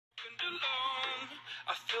alone.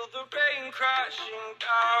 I feel the rain crashing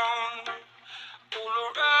down all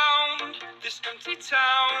around this empty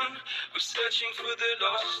town. I'm searching for the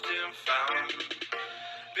lost and found,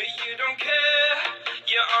 but you don't care,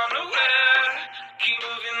 you're unaware. Keep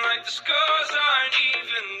moving like the scars aren't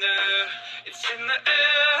even there. It's in the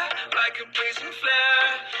air like a blazing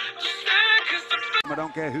flare. Just there 'cause the I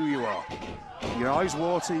don't care who you are. Your eyes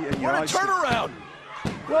watery and your eyes... What a turnaround!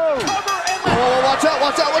 Whoa! Cover and Oh, watch out,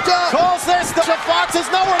 watch out, watch out! calls this. The Fox has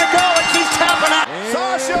nowhere to go, and she's tapping out.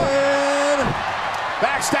 Sasha!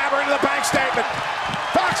 Backstabber into the bank statement.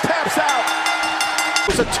 Fox taps out.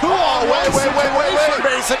 It's a two-all. Wait,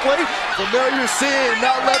 basically. Familiar scene,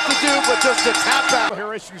 not left to do, but just a tap out.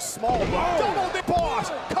 Her issue small, but double the Boss.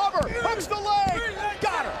 Cover, hooks the leg.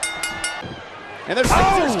 Got her. And there's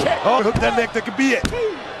Caesar's kick. Oh, hook that neck, that could be it.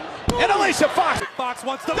 And Alicia Fox. Fox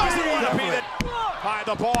wants to be it. By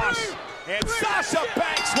the Boss. And Sasha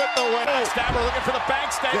Banks with the win. Stabber looking for the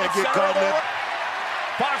bank statement. Can't get caught in that.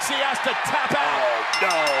 Foxy has to tap out.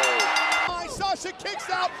 Oh, no. Sasha kicks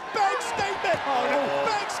out. Bank statement. Oh, no.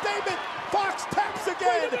 Bank statement. Fox taps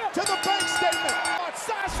again to the bank statement.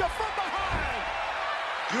 Sasha from behind.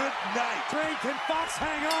 Good night. Can Fox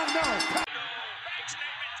hang on? No. Bank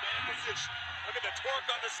statement. Look at the torque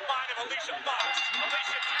on the spine of Alicia Fox.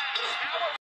 Alicia taps.